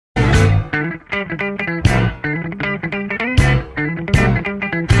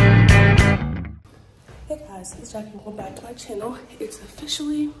my channel. It's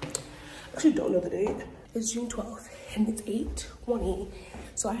officially, I actually don't know the date. It's June 12th and it's 8:20.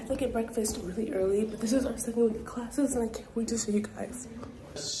 So I have to get breakfast really early, but this is our second week of classes and I can't wait to show you guys.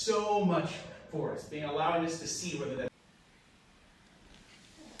 So much for us, being allowing us to see whether that.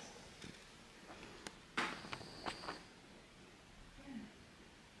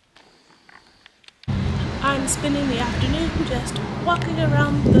 I'm spending the afternoon just walking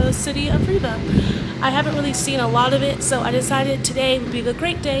around the city of Riva. I haven't really seen a lot of it, so I decided today would be the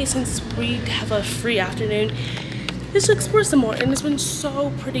great day since we have a free afternoon just to explore some more, and it's been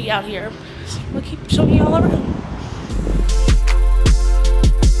so pretty out here. So I'm gonna keep showing you all around.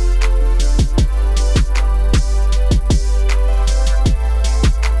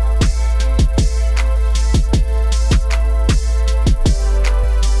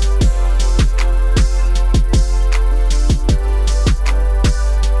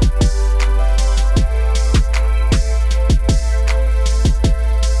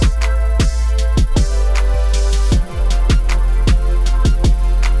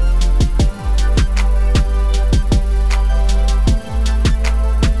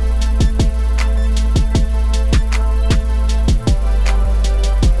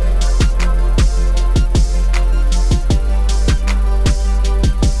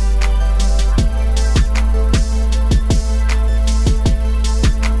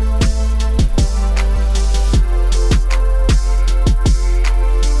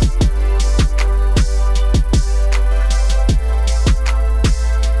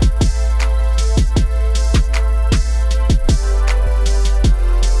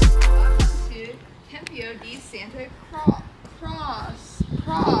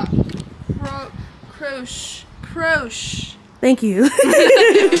 Croche. Thank you.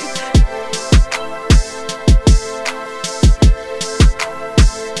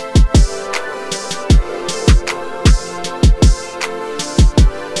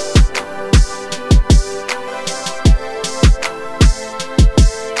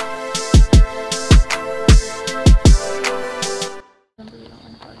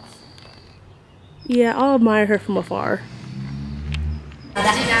 Yeah, I'll admire her from afar.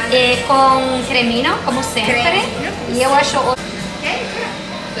 Con cremino, come sempre. Io lascio.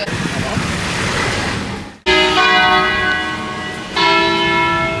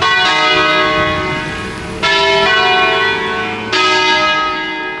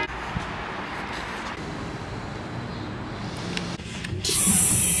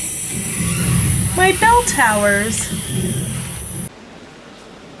 My bell towers.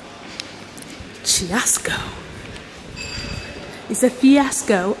 Fiasco. It's a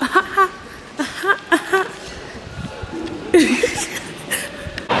fiasco.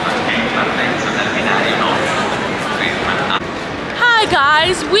 Hi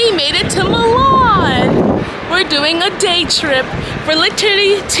guys, we made it to Milan. We're doing a day trip for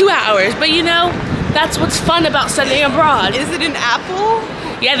literally 2 hours, but you know, that's what's fun about studying abroad. Is it an apple?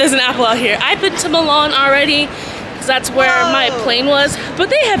 Yeah, there's an apple out here. I've been to Milan already, because that's where my plane was, but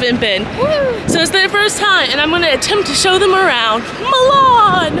they haven't been. Woo. So it's their first time, and I'm gonna attempt to show them around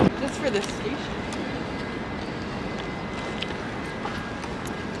Milan. Just for this station.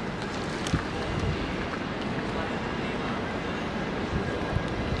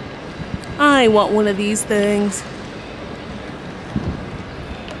 I want one of these things.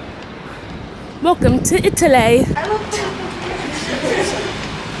 Welcome to Italy.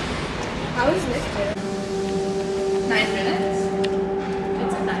 How is this? 9 minutes?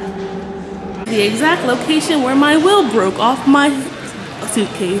 It's a 9 minutes. The exact location where my wheel broke off my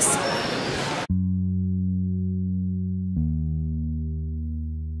suitcase.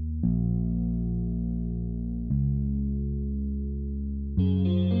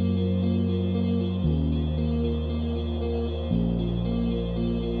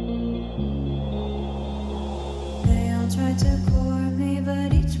 Tried to court me,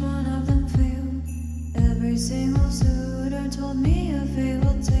 but each one of them failed. Every single suitor told me a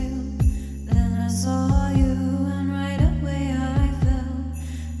fable tale. Then I saw you, and right away I fell.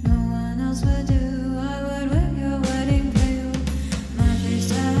 No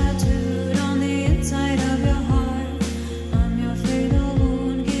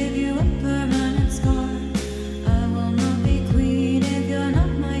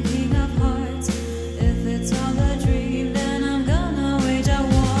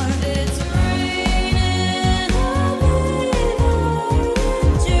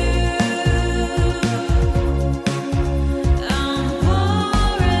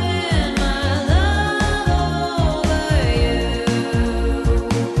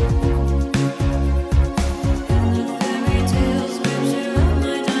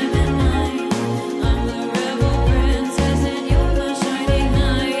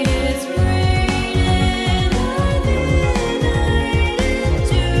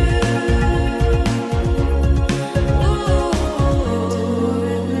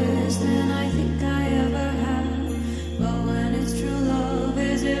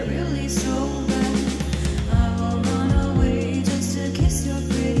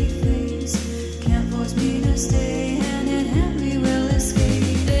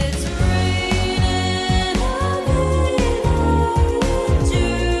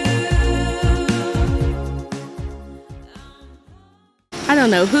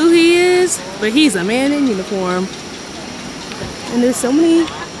don't know who he is, but he's a man in uniform. And there's so many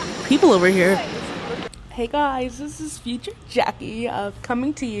people over here. Hey guys, this is future Jackie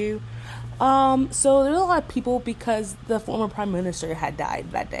coming to you. So there's a lot of people because the former prime minister had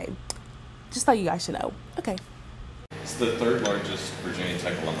died that day. Just thought you guys should know. Okay. It's the third largest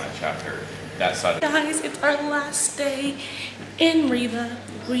Virginiatech alumni chapter. That side of Guys, it's our last day in Riva.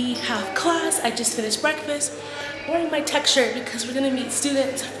 We have class. I just finished breakfast. Wearing my tech shirt because we're gonna meet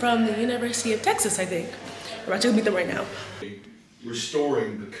students from the University of Texas, I think. We're about to meet them right now.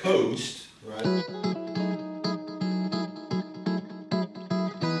 Restoring the coast, right?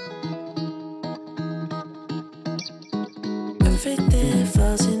 Everything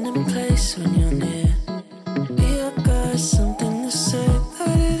falls into place when you're near. You got something to say,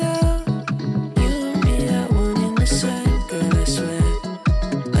 let it out. You and me are one in the same, girl, I swear.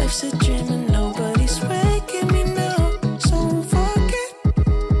 Life's a dream and nobody's waking me now. So fuck it.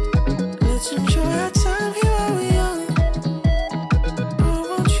 Let's enjoy our time here while we're young. I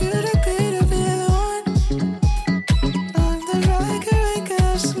want you to be the one. I'm the right girl, we can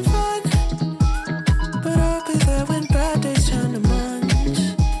have some fun. But I'll be there when bad days turn to months.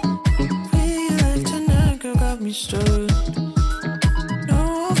 We like tonight, girl, got me stirred. No,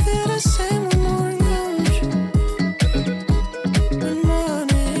 I'll feel the same when morning comes. When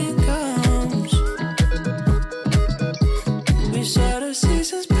morning comes. We saw the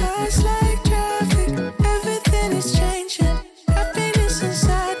seasons pass like traffic. Everything is changing. Happiness and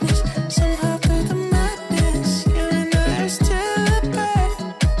sadness. Somehow through the madness. You and I are still apart.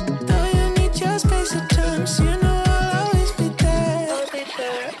 Though you need your space at times, you know I'll always be there. I'll be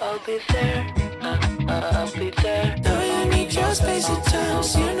there, I'll be there. I'll be there. Though you need your space at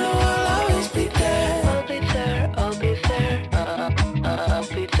times, you know I'll always be there. I'll be there, I'll be there. I'll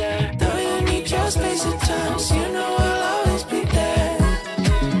be there. Though you need your space at times, you know I'll always be there.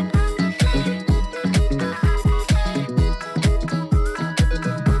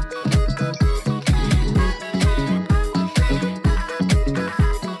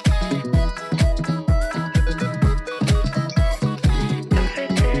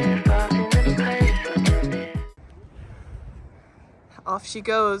 Everything falls into place when you're near. Off she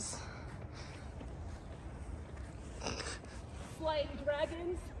goes. Flying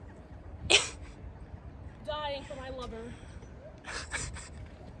dragons. Dying for my lover.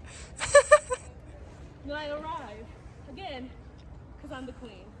 Then I arrive again because I'm the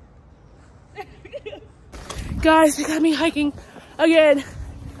queen. Guys, we got me hiking again.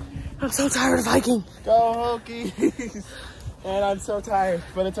 I'm so tired of hiking. Go Hokies! And I'm so tired,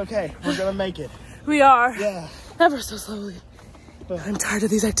 but it's okay. We're gonna make it. We are. Yeah. Ever so slowly. I'm tired of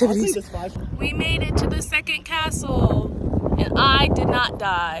these activities. We made it to the second castle, and I did not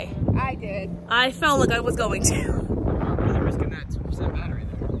die. I did. I felt like I was going to. You're risking that 2% battery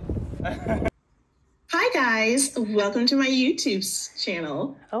there. Hi guys, welcome to my YouTube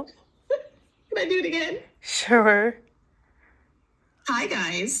channel. Oh, Can I do it again? sure. Hi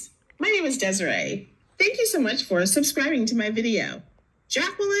guys, my name is Desiree. Thank you so much for subscribing to my video.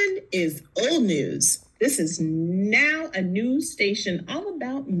 Jacqueline is old news. This is now a news station all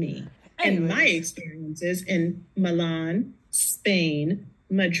about me and my experiences in Milan, Spain,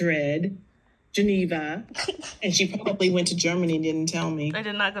 Madrid, Geneva, and she probably went to Germany and didn't tell me. I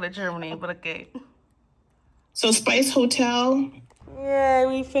did not go to Germany, but okay. So Spice Hotel. Yeah,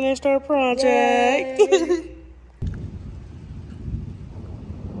 we finished our project.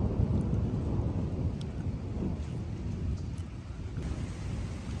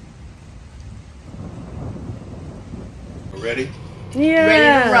 Ready? Yeah.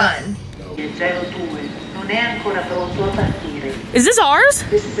 Ready to run. Is this ours?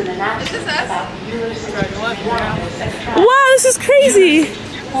 This is us. Wow, this is crazy.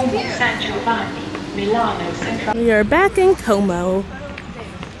 We are back in Como.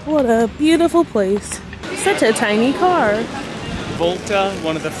 What a beautiful place. Such a tiny car. Volta,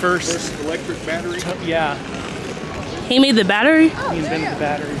 one of the first Electric battery? yeah, He made the battery? he invented the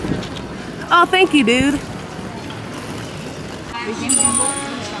battery. Oh, thank you, dude.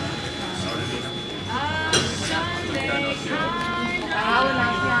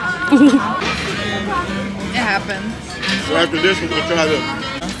 It happens. So after this, we're gonna try the.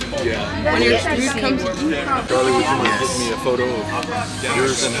 When your food comes. Charlie, would you mind giving me a photo of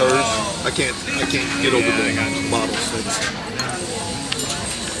yours and hers? I can't get over the bottles.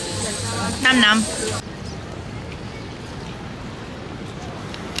 Nom nom.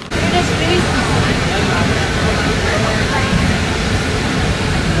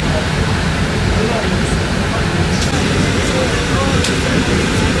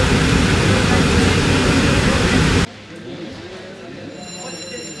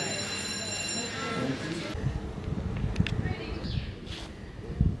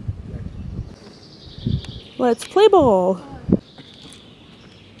 Let's play ball.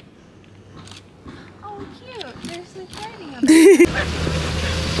 Oh, cute. There's like writing on it.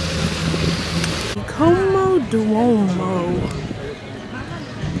 Como Duomo.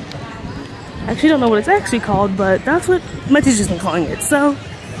 I actually don't know what it's actually called, but that's what my teacher's been calling it. So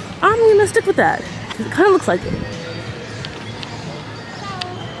I'm gonna stick with that. It kind of looks like it.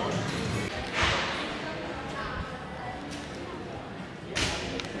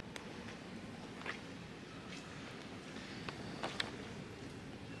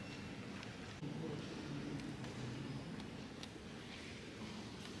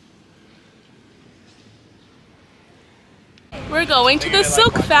 We're going to the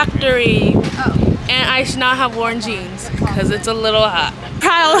silk factory. And I should not have worn jeans because it's a little hot.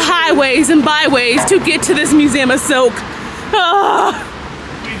 Trial highways and byways to get to this museum of silk. Oh.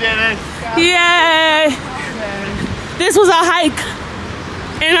 We did it. Yay! This was a hike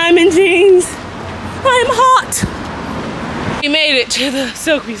and I'm in jeans. I'm hot. We made it to the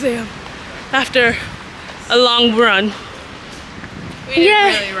silk museum after a long run. We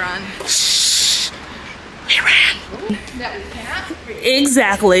didn't really run. Shh. We ran. That we can't?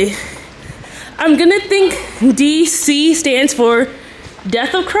 Exactly. I'm gonna think DC stands for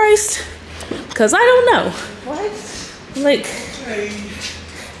Death of Christ, because I don't know. What? Like,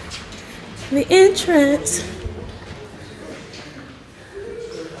 the entrance.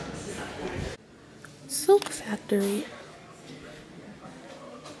 Silk factory.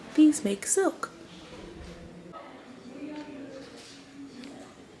 These make silk.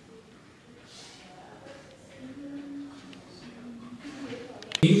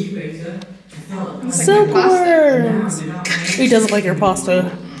 Silkworms! He doesn't like your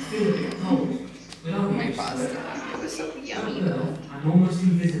pasta. My pasta. It was so yummy though. I'm almost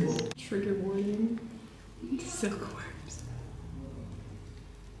invisible. Trigger warning. Silkworms.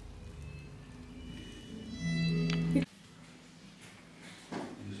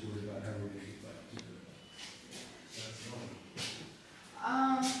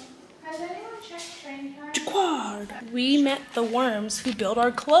 Has anyone checked train time? Quad. We met the worms who build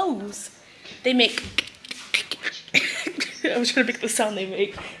our clothes. They make. I was trying to make the sound they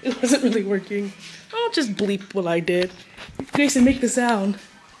make. It wasn't really working. I'll just bleep what I did. Grayson, make the sound.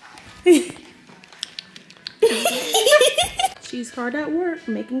 She's hard at work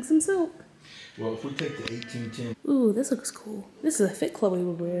making some silk. Well, if we take the 1810. Ooh, this looks cool. This is a fit Chloe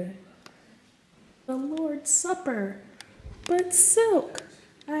would wear. The Lord's Supper, but silk.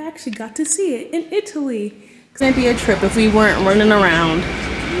 I actually got to see it in Italy. It's gonna be a trip if we weren't running around.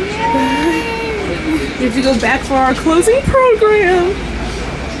 We have to go back for our closing program.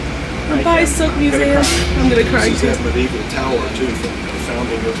 Goodbye, Silk Museum. I'm gonna cry This is too. that medieval tower too from the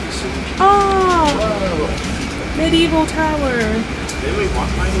founding of the city. Oh, medieval tower.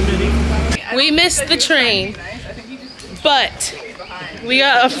 We missed the train, but we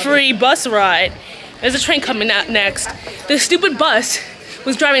got a free bus ride. There's a train coming out next. This stupid bus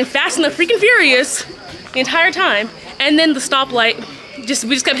was driving fast and the freaking furious the entire time, and then the stoplight, we just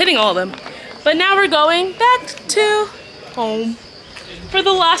kept hitting all of them. But now we're going back to home. For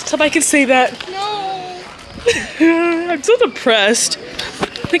the last time I can say that. No. I'm so depressed.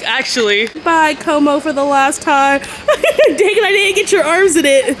 Like, actually. Bye, Como, for the last time. Dang it, I didn't get your arms in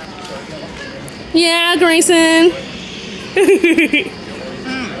it. Yeah, Grayson.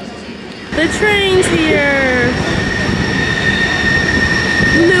 The train's here.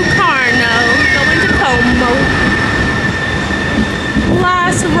 Lucarno, going to Como.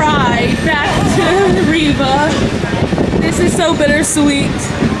 Last ride back to Riva. This is so bittersweet.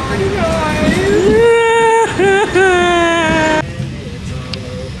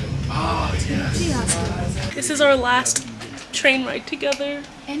 This is our last train ride together.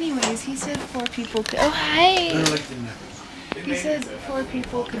 Anyways, he said 4 people could. Oh, hi! He said 4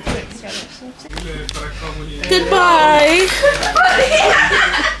 people could put it together. So Goodbye.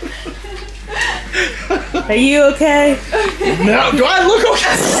 Are you okay? Now, do I look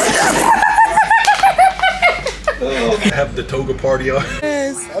okay? I have the toga party on.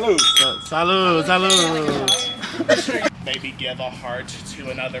 Salud. Salud. Salud. Maybe give a heart to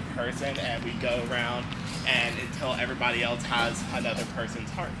another person and we go around and until everybody else has another person's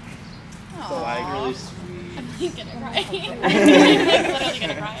heart. Aww. So like really sweet. I'm gonna cry. I'm literally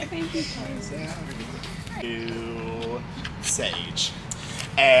gonna cry. Thank you. To Sage.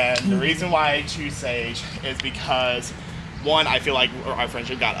 And the reason why I choose Sage is because, one, I feel like our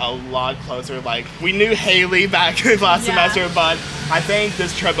friendship got a lot closer. Like, we knew Haley back in last semester, but I think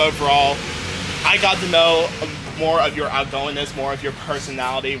this trip overall, I got to know more of your outgoingness, more of your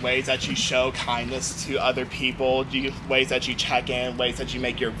personality, ways that you show kindness to other people, ways that you check in, ways that you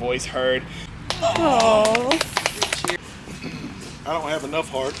make your voice heard. Aww. I don't have enough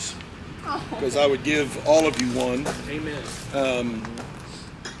hearts because I would give all of you one. Amen.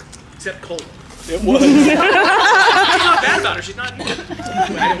 Except Cole. It was. She's not bad about her. She's not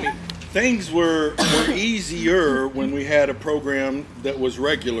here. Things were easier when we had a program that was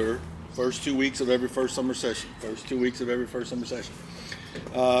regular. First 2 weeks of every first summer session.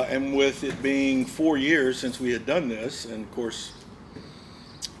 And with it being 4 years since we had done this, and of course,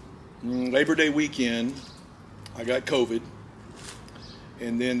 Labor Day weekend, I got COVID.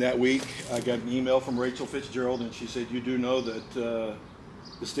 And then that week, I got an email from Rachel Fitzgerald, and she said, "You do know that the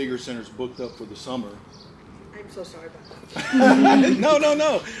Steger Center's booked up for the summer." I'm so sorry about that.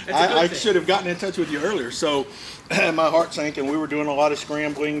 No. I should have gotten in touch with you earlier. So my heart sank, and we were doing a lot of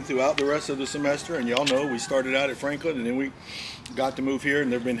scrambling throughout the rest of the semester. And y'all know we started out at Franklin, and then we got to move here,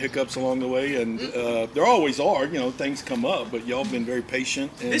 and there have been hiccups along the way. And there always are, you know, things come up, but y'all have been very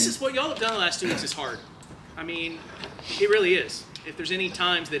patient. And this is what y'all have done the last 2 weeks is hard. I mean, it really is. If there's any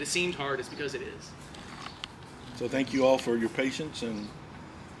times that it seemed hard, it's because it is. So thank you all for your patience, and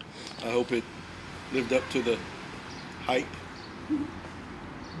I hope it lived up to the hype.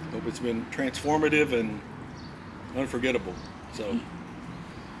 Hope it's been transformative and unforgettable. So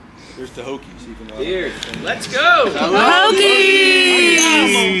here's the Hokies. Even though Here, let's go! Hokies!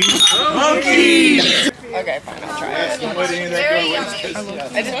 Hokies! Okay, fine, I'll try it.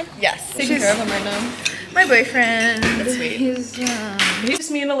 Yes. Taking care of him right now. My boyfriend. That's sweet. He's It's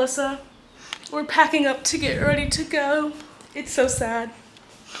just me and Alyssa. We're packing up to get ready to go. It's so sad.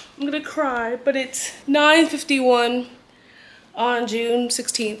 I'm gonna cry, but it's 9:51 on June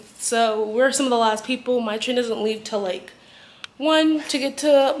 16th. So we're some of the last people. My train doesn't leave till like 1 to get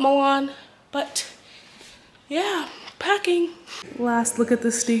to Milan. But yeah, packing. Last look at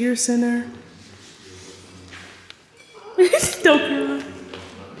the Steger Center. Don't cry.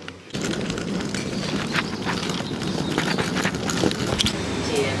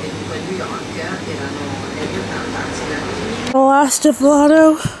 The last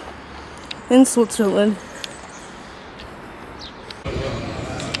gelato in Switzerland.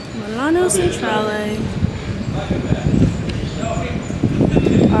 Milano Centrale.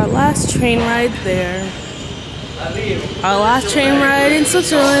 Our last train ride there. Our last train ride in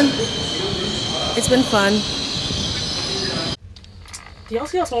Switzerland. It's been fun. Do y'all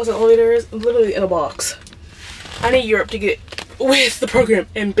see how small this elevator is? I'm literally in a box. I need Europe to get with the program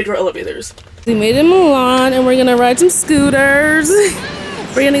and bigger elevators. We made it in Milan, and we're gonna ride some scooters.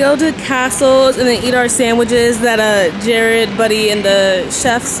 We're gonna go to castles and then eat our sandwiches that Jared, Buddy, and the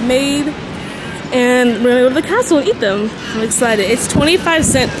chefs made. And we're gonna go to the castle and eat them. I'm excited. It's 25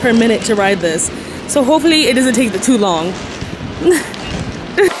 cents per minute to ride this. So hopefully it doesn't take too long.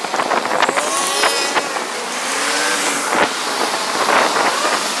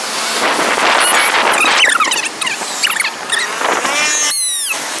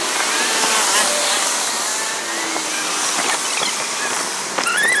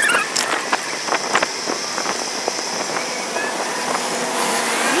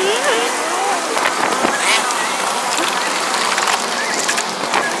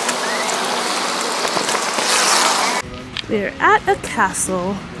 We're at a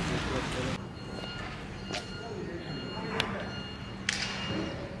castle.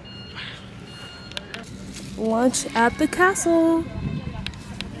 Lunch at the castle.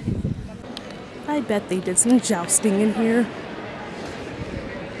 I bet they did some jousting in here.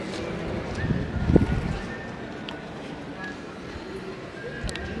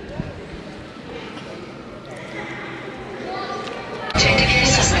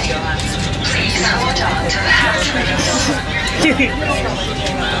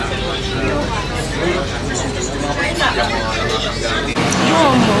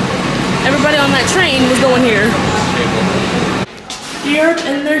 Everybody on that train was going here. Europe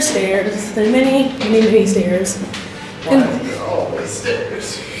and their stairs. There are many stairs. And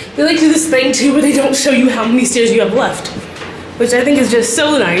they like to do this thing too where they don't show you how many stairs you have left, which I think is just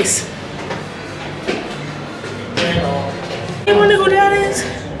so nice. You wonder who that is?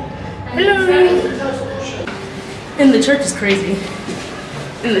 Hello. And the church is crazy.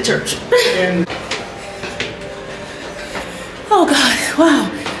 In the church. Oh God, wow.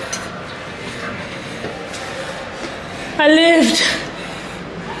 I lived.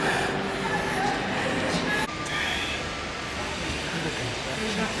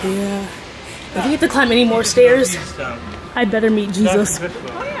 Yeah. If we get to climb any more stairs, I better meet Jesus.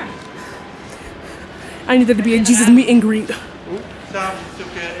 I need there to be a Jesus meet and greet.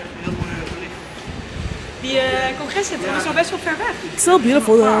 Die congrescentrum is nog best wel ver weg. It's so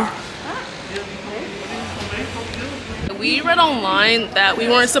beautiful though. we read online that we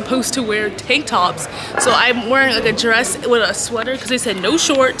weren't supposed to wear tank tops. So I'm wearing like a dress with a sweater because they said no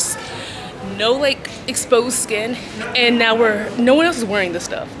shorts, no like exposed skin, and now no one else is wearing this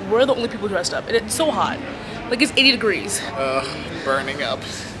stuff. We're the only people dressed up, and it's so hot. Like it's 80 degrees. Burning up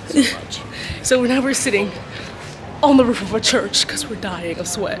so much. So now we're sitting on the roof of a church because we're dying of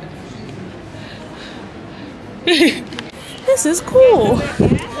sweat. This is cool.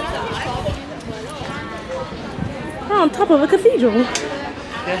 We're on top of a cathedral.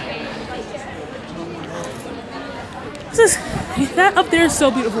 That up there is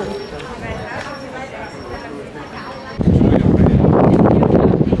so beautiful.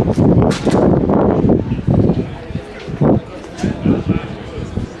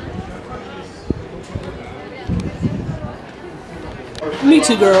 Me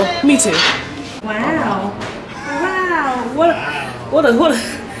too, girl. Me too. Wow. Wow. What a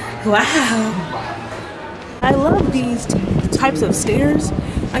wow. I love these types of stairs.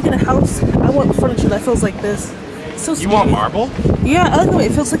 I get a house. I want furniture that feels like this. It's so sweet. You want marble? Yeah, I like the way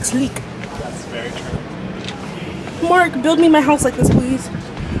it feels like sleek. That's very true. Mark, build me my house like this, please.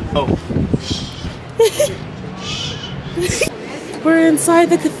 Oh. We're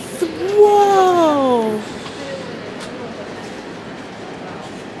inside the cathedral. Whoa.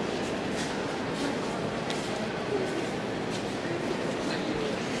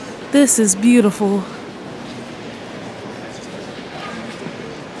 This is beautiful.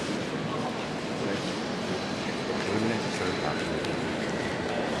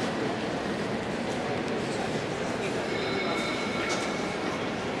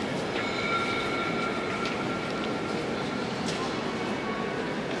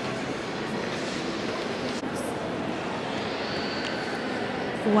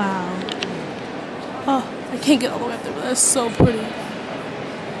 Wow. Oh, I can't get all the way up there, but that's so pretty.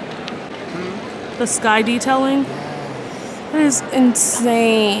 The sky detailing. That is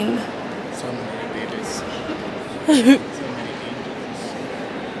insane. So many babies.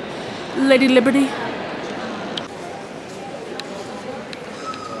 Lady Liberty.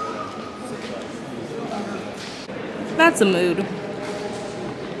 That's a mood.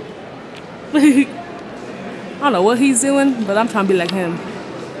 I don't know what he's doing, but I'm trying to be like him.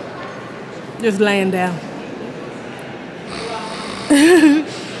 Just laying down.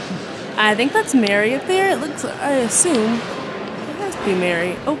 I think that's Mary up there. It looks, I assume. It has to be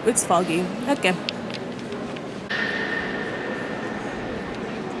Mary. Oh, it's foggy. Okay.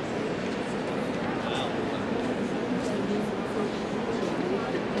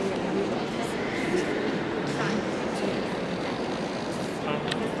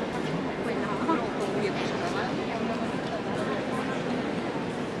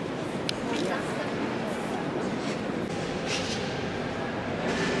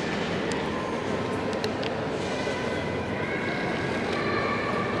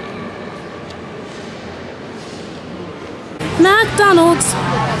 McDonald's.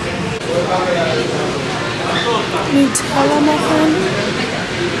 Nutella muffin.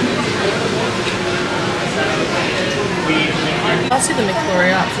 I'll see the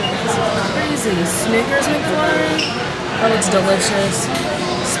McFlurry option. This is crazy. Snickers McFlurry. That looks delicious.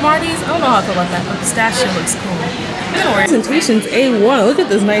 Smarties. I don't know how I feel about that, but pistachio looks cool. Presentation's A1. Look at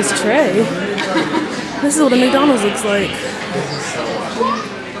this nice tray. This is what a McDonald's looks like.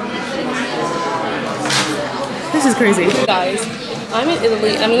 This is crazy. Guys, I'm in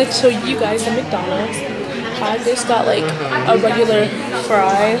Italy. I'm going to show you guys the McDonald's. I just got like a regular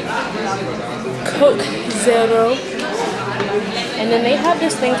fry, Coke Zero, and then they have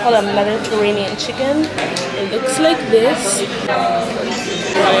this thing called a Mediterranean chicken. It looks like this.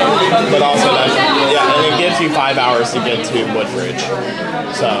 But also, yeah, and it gives you 5 hours to get to Woodbridge.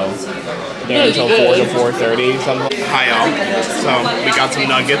 So, there until 4 to 4:30, something. Hi, y'all. So, we got some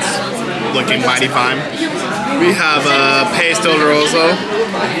nuggets, looking mighty fine. We have pesto rosso,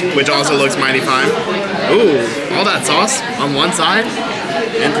 which also looks mighty fine. Ooh, all that sauce on one side.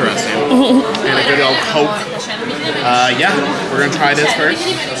 Interesting. And a good old Coke. Yeah, we're gonna try this first.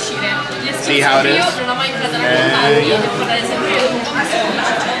 See how it is. And yeah.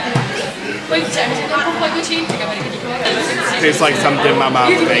 Tastes like something my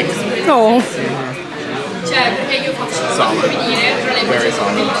mom would make. Oh. Solid. Very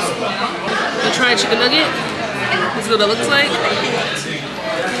solid. I'll try a chicken nugget. This is what it looks like.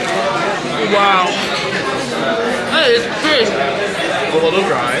 Wow. That is crisp. A little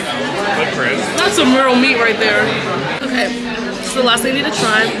dry, but crisp. That's some real meat right there. Okay, so the last thing I need to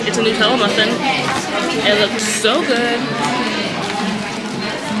try, it's a Nutella muffin. It looks so good.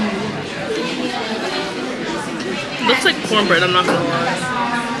 It looks like cornbread, I'm not gonna lie.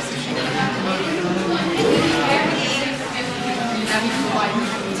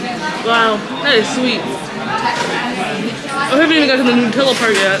 Wow, that is sweet. I haven't even gotten to the Nutella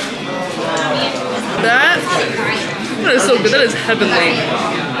part yet. That is so good. That is heavenly.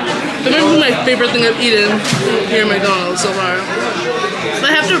 That might be my favorite thing I've eaten here at McDonald's so far. If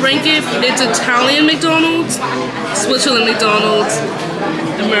I have to rank it, it's Italian McDonald's, Switzerland McDonald's,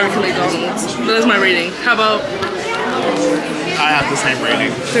 American McDonald's. That is my rating. How about? I have the same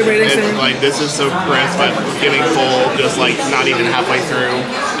rating. Same rating, same. Like, this is so crisp, but getting full, just like not even halfway through.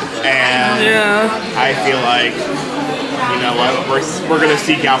 And yeah. I feel like, you know what, we're gonna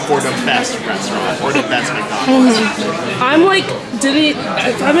seek out for the best restaurant or the best McDonald's. I'm like,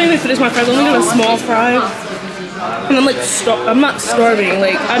 if I'm gonna finish my fries, I'm gonna get a small fry. And I'm like, I'm not starving.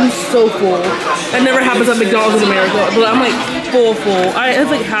 Like, I'm so full. That never happens at McDonald's in America. But I'm like full. I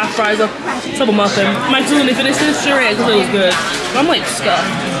have like half fries, a double muffin. My when they finished this, sure is, because it was good. But I'm like stuffed.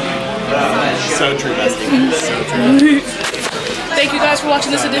 So true, bestie. So true. Thank you guys for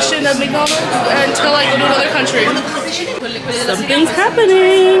watching this edition of McDonald's. Until I go to another country. Something's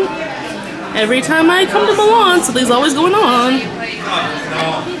happening. Every time I come to Milan, something's always going on.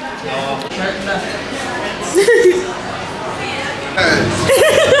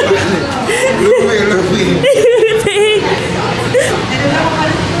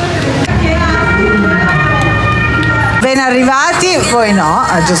 Ben arrivati, voi no,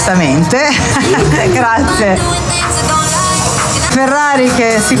 giustamente. Grazie. Ferrari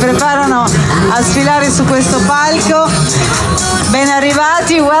che si preparano a sfilare su questo palco. Ben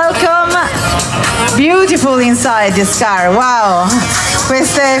arrivati, welcome. Beautiful inside this car, wow.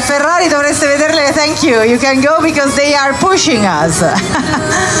 Queste Ferrari dovreste vederle, thank you. You can go because they are pushing us.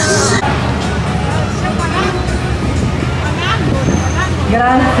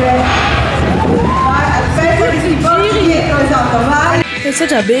 Grazie. It's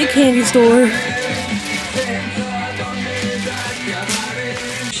such a big candy store.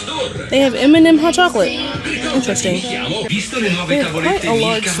 They have M&M hot chocolate. Interesting. They have quite a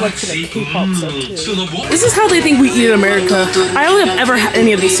large selection of K-pop stuff too. This is how they think we eat in America. I don't have ever had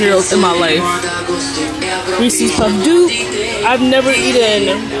any of these cereals in my life. Reese's Puff Dupe. I've never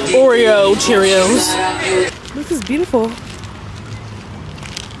eaten Oreo Cheerios. This is beautiful.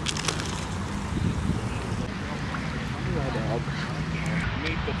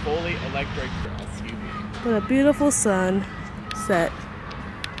 Meet the fully electric SUV. What a beautiful sunset.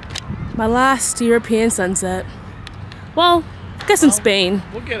 My last European sunset. Well, I guess in Spain.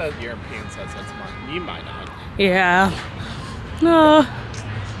 We'll get a European sunset tomorrow. You might not. Yeah. No.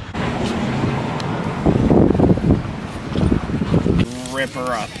 Rip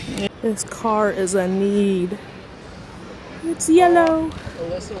her up. This car is a need. It's yellow.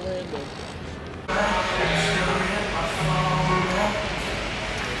 Alyssa Landon.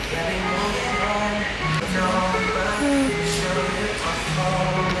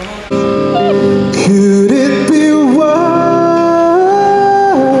 Could it be worse?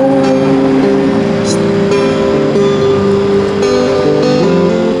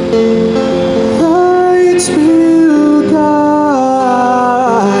 Lights will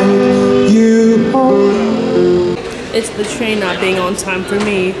guide you home. It's the train not being on time for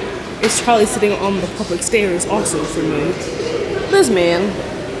me. It's Charlie sitting on the public stairs also for me. This man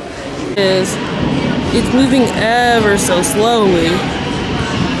it's moving ever so slowly.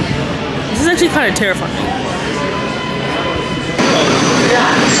 This is actually kind of terrifying.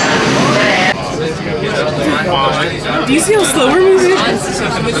 Do you see how slow we're moving?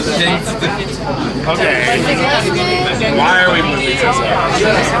 Okay. Why are we moving so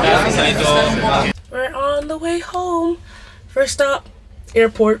slow? We're on the way home. First stop,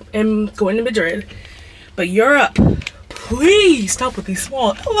 airport, and going to Madrid. But Europe, please stop with these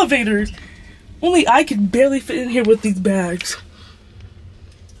small elevators. Only I can barely fit in here with these bags.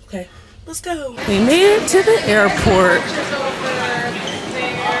 Okay, let's go. We made it to the airport.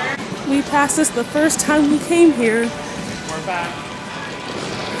 We passed this the first time we came here. We're back.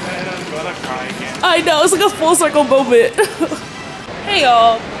 And I'm gonna cry again. I know, it's like a full circle moment. Hey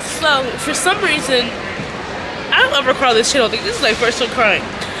y'all, so for some reason, I don't ever cry on this channel. I think this is my first time crying.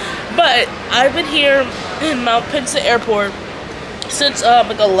 But I've been here in malpensaairport since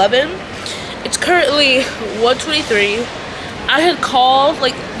like 11. It's currently 1:23. I had called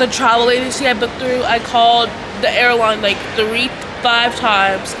like the travel agency I booked through. I called the airline like 5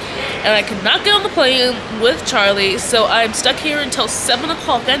 times, and I could not get on the plane with Charlie. So I'm stuck here until 7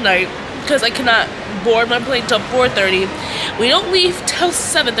 o'clock at night because I cannot board my plane till 4:30. We don't leave till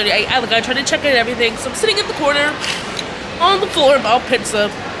 7:30. I tried to check in and everything. So I'm sitting in the corner on the floor in Malpensa,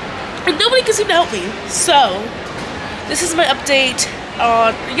 and nobody can seem to help me. So this is my update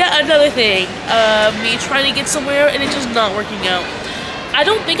on yet another thing, me trying to get somewhere and it's just not working out. I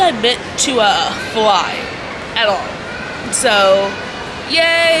don't think I meant to fly at all. So,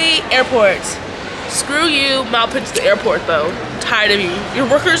 yay, airports. Screw you, malpensaairport though. Tired of you. Your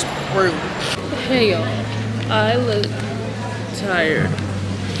workers rude. Hey y'all, I look tired.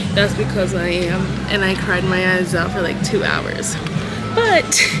 That's because I am, and I cried my eyes out for like 2 hours.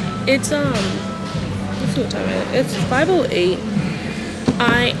 But it's let's see what time it is. It's 5:08.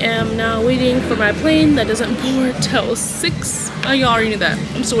 I am now waiting for my plane that doesn't board till 6. Oh, you already knew that.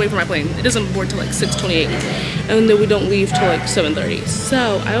 I'm still waiting for my plane. It doesn't board till like 6:28, and then we don't leave till like 7:30.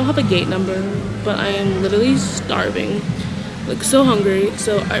 So I don't have a gate number, but I am literally starving, like so hungry.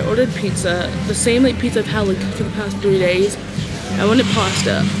 So I ordered pizza, the same like pizza I've had like for the past 3 days. I wanted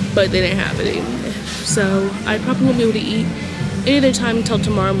pasta, but they didn't have it. So I probably won't be able to eat any other time until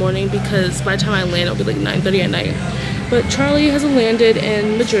tomorrow morning, because by the time I land it'll be like 9:30 at night. But Charlie hasn't landed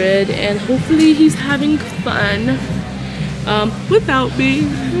in Madrid, and hopefully he's having fun without me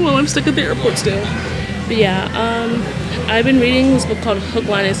while I'm stuck at the airport still. But yeah, I've been reading this book called Hook,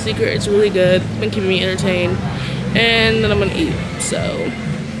 Line, and Sinker. It's really good. It's been keeping me entertained. And then I'm gonna eat. So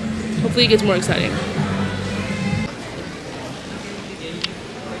hopefully it gets more exciting.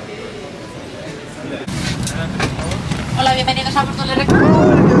 Hola, bienvenidos a Puerto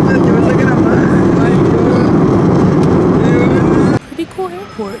Pretty cool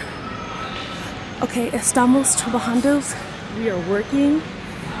airport. Okay, estamos trabajando. We are working.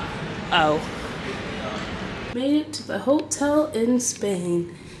 Oh. Made it to the hotel in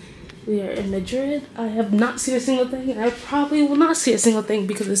Spain. We are in Madrid. I have not seen a single thing, and I probably will not see a single thing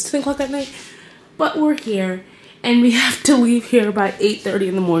because it's 10 o'clock at night. But we're here, and we have to leave here by 8:30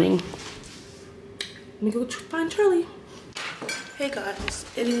 in the morning. Let me go find Charlie. Hey guys,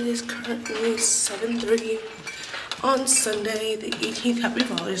 it is currently 7:30 on Sunday, the 18th. Happy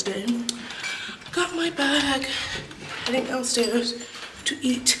Father's Day. Got my bag, heading downstairs to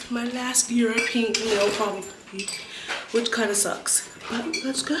eat my last European meal probably, which kind of sucks. But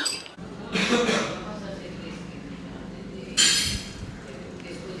let's go.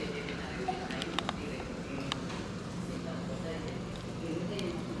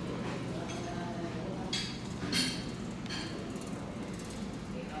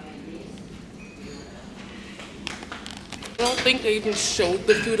 I don't think they even showed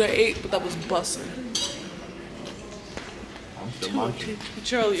the food I ate, but that was bussin'. I'm still munching.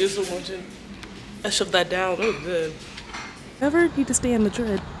 Charlie is still munching. I shoved that down. Oh, good. Never need to stay in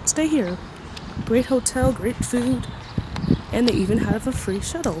Madrid. Stay here. Great hotel, great food, and they even have a free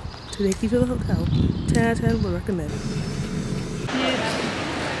shuttle to take you to the hotel. 10 out of 10 would recommend.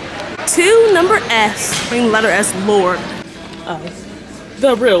 To number S, I mean letter S, Lord.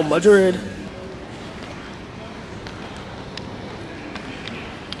 The real Madrid.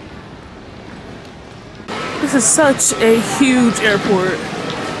 This is such a huge airport.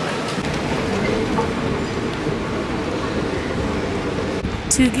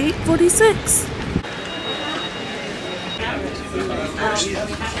 To gate 46.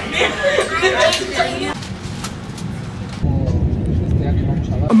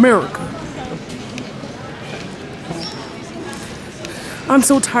 America. I'm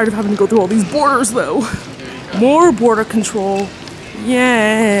so tired of having to go through all these borders though. More border control.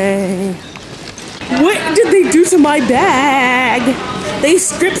 Yay. What did they do to my bag? They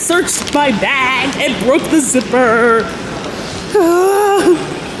strip searched my bag and broke the zipper.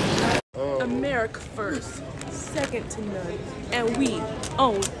 America first, second to none, and we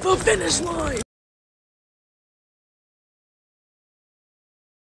own the finish line.